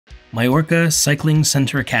Mallorca Cycling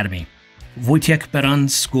Center Academy, Wojciech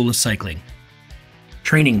Beran's School of Cycling.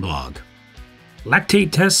 Training blog,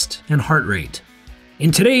 lactate test and heart rate.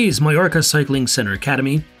 In today's Mallorca Cycling Center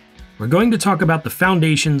Academy, we're going to talk about the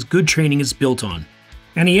foundations good training is built on,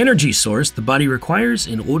 and the energy source the body requires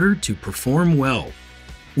in order to perform well.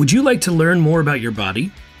 Would you like to learn more about your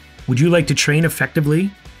body? Would you like to train effectively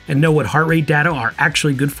and know what heart rate data are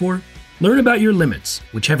actually good for? Learn about your limits,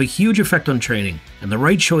 which have a huge effect on training, and the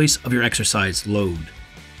right choice of your exercise load.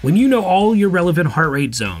 When you know all your relevant heart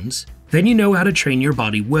rate zones, then you know how to train your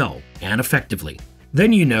body well and effectively.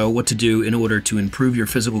 Then you know what to do in order to improve your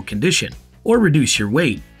physical condition, or reduce your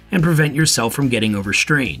weight, and prevent yourself from getting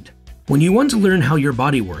overstrained. When you want to learn how your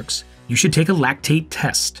body works, you should take a lactate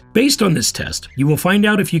test. Based on this test, you will find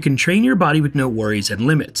out if you can train your body with no worries and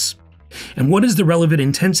limits, and what is the relevant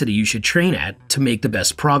intensity you should train at to make the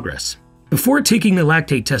best progress. Before taking the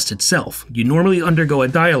lactate test itself, you normally undergo a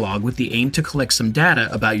dialogue with the aim to collect some data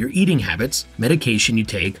about your eating habits, medication you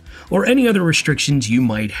take, or any other restrictions you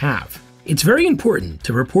might have. It's very important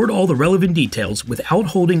to report all the relevant details without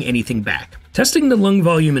holding anything back. Testing the lung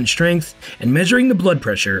volume and strength and measuring the blood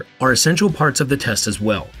pressure are essential parts of the test as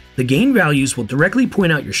well. The gain values will directly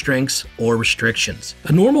point out your strengths or restrictions.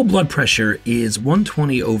 A normal blood pressure is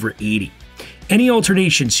 120/80. Any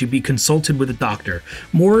alternations should be consulted with a doctor,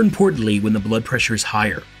 more importantly when the blood pressure is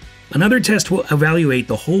higher. Another test will evaluate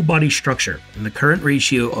the whole body structure and the current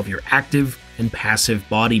ratio of your active and passive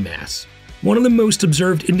body mass. One of the most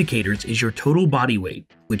observed indicators is your total body weight,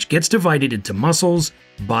 which gets divided into muscles,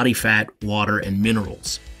 body fat, water, and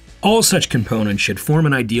minerals. All such components should form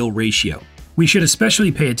an ideal ratio. We should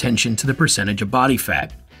especially pay attention to the percentage of body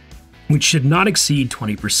fat, which should not exceed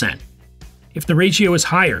 20%. If the ratio is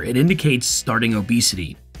higher, it indicates starting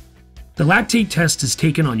obesity. The lactate test is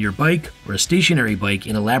taken on your bike or a stationary bike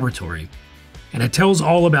in a laboratory, and it tells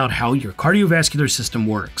all about how your cardiovascular system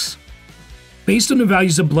works. Based on the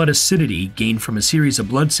values of blood acidity gained from a series of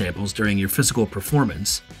blood samples during your physical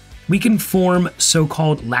performance, we can form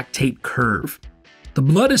so-called lactate curve. The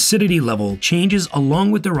blood acidity level changes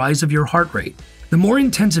along with the rise of your heart rate. The more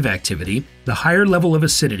intensive activity, the higher level of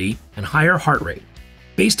acidity and higher heart rate.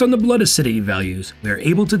 Based on the blood acidity values, we are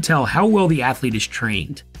able to tell how well the athlete is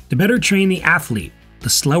trained. To better train the athlete, the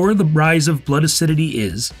slower the rise of blood acidity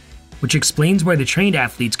is, which explains why the trained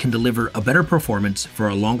athletes can deliver a better performance for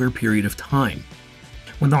a longer period of time.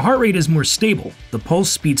 When the heart rate is more stable, the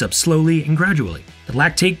pulse speeds up slowly and gradually. The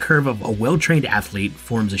lactate curve of a well-trained athlete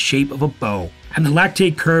forms a shape of a bow, and the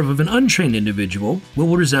lactate curve of an untrained individual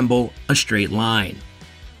will resemble a straight line.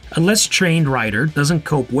 A less trained rider doesn't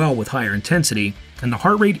cope well with higher intensity, and the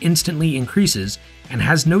heart rate instantly increases and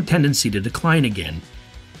has no tendency to decline again.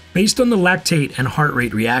 Based on the lactate and heart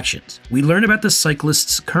rate reactions, we learn about the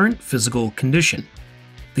cyclist's current physical condition.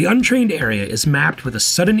 The untrained area is mapped with a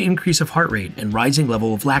sudden increase of heart rate and rising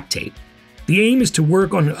level of lactate. The aim is to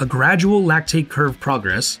work on a gradual lactate curve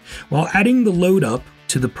progress while adding the load up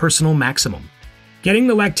to the personal maximum. Getting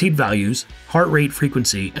the lactate values, heart rate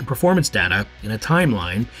frequency, and performance data in a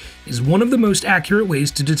timeline is one of the most accurate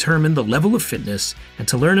ways to determine the level of fitness and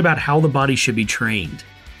to learn about how the body should be trained.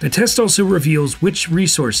 The test also reveals which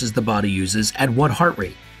resources the body uses at what heart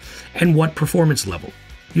rate and what performance level.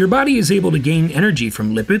 Your body is able to gain energy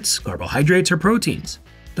from lipids, carbohydrates, or proteins.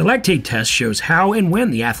 The lactate test shows how and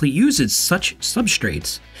when the athlete uses such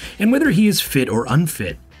substrates and whether he is fit or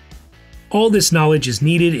unfit. All this knowledge is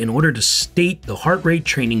needed in order to state the heart rate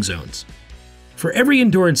training zones. For every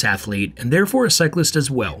endurance athlete, and therefore a cyclist as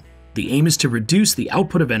well, the aim is to reduce the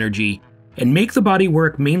output of energy and make the body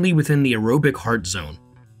work mainly within the aerobic heart zone.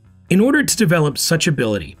 In order to develop such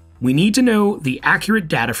ability, we need to know the accurate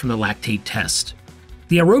data from the lactate test.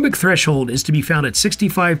 The aerobic threshold is to be found at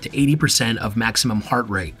 65 to 80% of maximum heart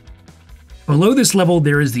rate. Below this level,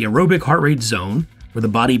 there is the aerobic heart rate zone, where the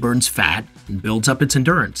body burns fat and builds up its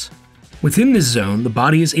endurance. Within this zone, the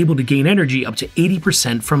body is able to gain energy up to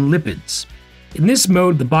 80% from lipids. In this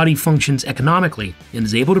mode, the body functions economically and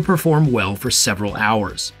is able to perform well for several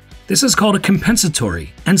hours. This is called a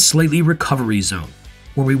compensatory and slightly recovery zone,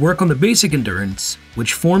 where we work on the basic endurance,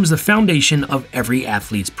 which forms the foundation of every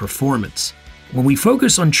athlete's performance. When we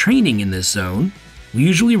focus on training in this zone, we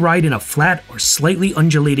usually ride in a flat or slightly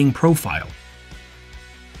undulating profile.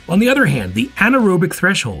 On the other hand, the anaerobic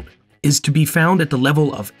threshold is to be found at the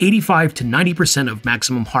level of 85 to 90% of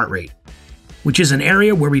maximum heart rate, which is an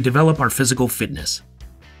area where we develop our physical fitness.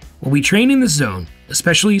 When we train in this zone,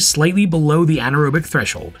 especially slightly below the anaerobic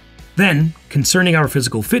threshold, then, concerning our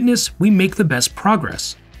physical fitness, we make the best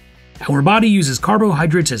progress. Our body uses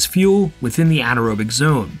carbohydrates as fuel within the anaerobic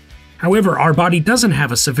zone. However, our body doesn't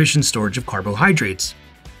have a sufficient storage of carbohydrates.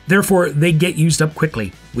 Therefore, they get used up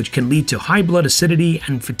quickly, which can lead to high blood acidity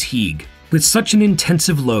and fatigue. With such an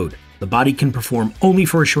intensive load, the body can perform only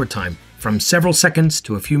for a short time, from several seconds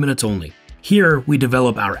to a few minutes only. Here, we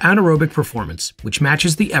develop our anaerobic performance, which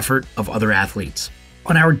matches the effort of other athletes.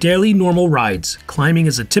 On our daily normal rides, climbing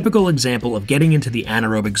is a typical example of getting into the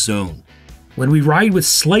anaerobic zone. When we ride with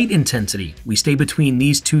slight intensity, we stay between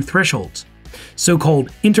these two thresholds.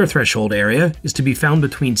 So-called interthreshold area is to be found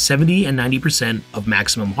between 70 and 90% of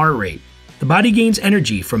maximum heart rate. The body gains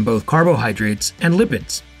energy from both carbohydrates and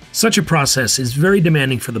lipids. Such a process is very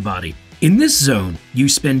demanding for the body. In this zone, you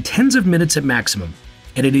spend tens of minutes at maximum,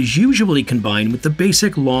 and it is usually combined with the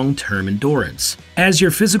basic long-term endurance. As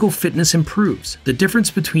your physical fitness improves, the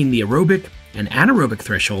difference between the aerobic and anaerobic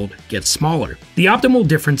threshold gets smaller. The optimal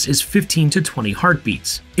difference is 15 to 20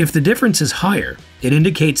 heartbeats. If the difference is higher, it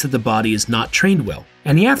indicates that the body is not trained well,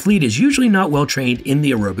 and the athlete is usually not well trained in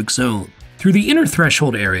the aerobic zone. Through the inner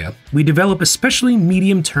threshold area, we develop especially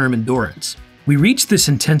medium-term endurance. We reach this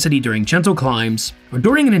intensity during gentle climbs or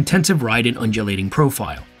during an intensive ride in undulating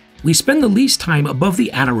profile. We spend the least time above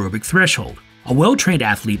the anaerobic threshold. A well-trained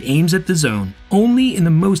athlete aims at the zone only in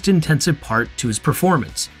the most intensive part to his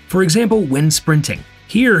performance. For example, when sprinting.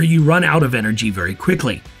 Here, you run out of energy very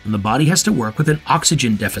quickly, and the body has to work with an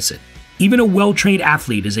oxygen deficit. Even a well-trained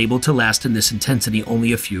athlete is able to last in this intensity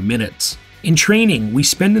only a few minutes. In training, we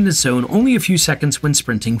spend in this zone only a few seconds when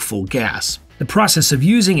sprinting full gas. The process of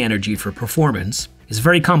using energy for performance is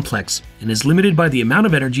very complex and is limited by the amount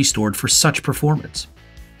of energy stored for such performance.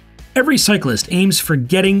 Every cyclist aims for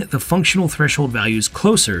getting the functional threshold values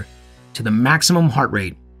closer to the maximum heart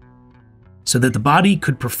rate so that the body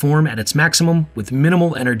could perform at its maximum with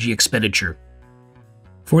minimal energy expenditure.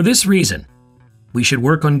 For this reason, we should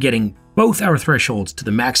work on getting both our thresholds to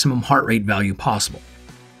the maximum heart rate value possible.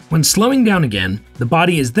 When slowing down again, the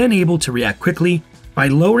body is then able to react quickly by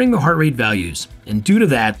lowering the heart rate values, and due to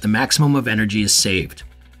that, the maximum of energy is saved.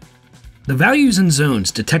 The values and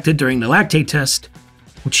zones detected during the lactate test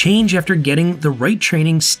will change after getting the right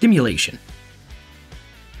training stimulation.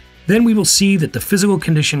 Then we will see that the physical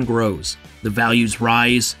condition grows, the values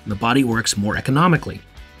rise, and the body works more economically.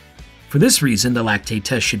 For this reason, the lactate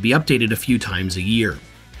test should be updated a few times a year.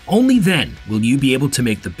 Only then will you be able to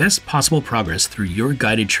make the best possible progress through your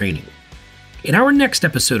guided training. In our next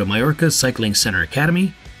episode of Mallorca Cycling Center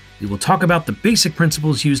Academy, we will talk about the basic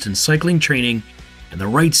principles used in cycling training and the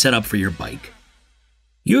right setup for your bike.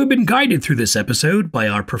 You have been guided through this episode by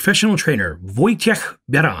our professional trainer, Wojciech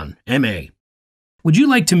Beran, MA. Would you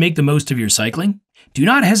like to make the most of your cycling? Do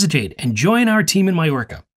not hesitate and join our team in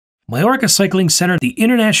Mallorca. Mallorca Cycling Center, the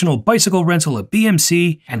international bicycle rental of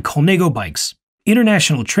BMC and Colnago bikes.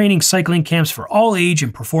 International training cycling camps for all age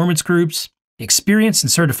and performance groups. Experienced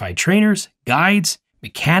and certified trainers, guides,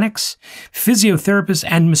 mechanics, physiotherapists,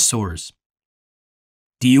 and masseurs.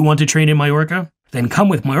 Do you want to train in Mallorca? Then come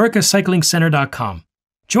with MallorcaCyclingCenter.com.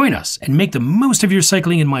 Join us and make the most of your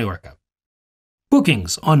cycling in Mallorca.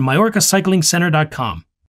 Bookings on MallorcaCyclingCenter.com.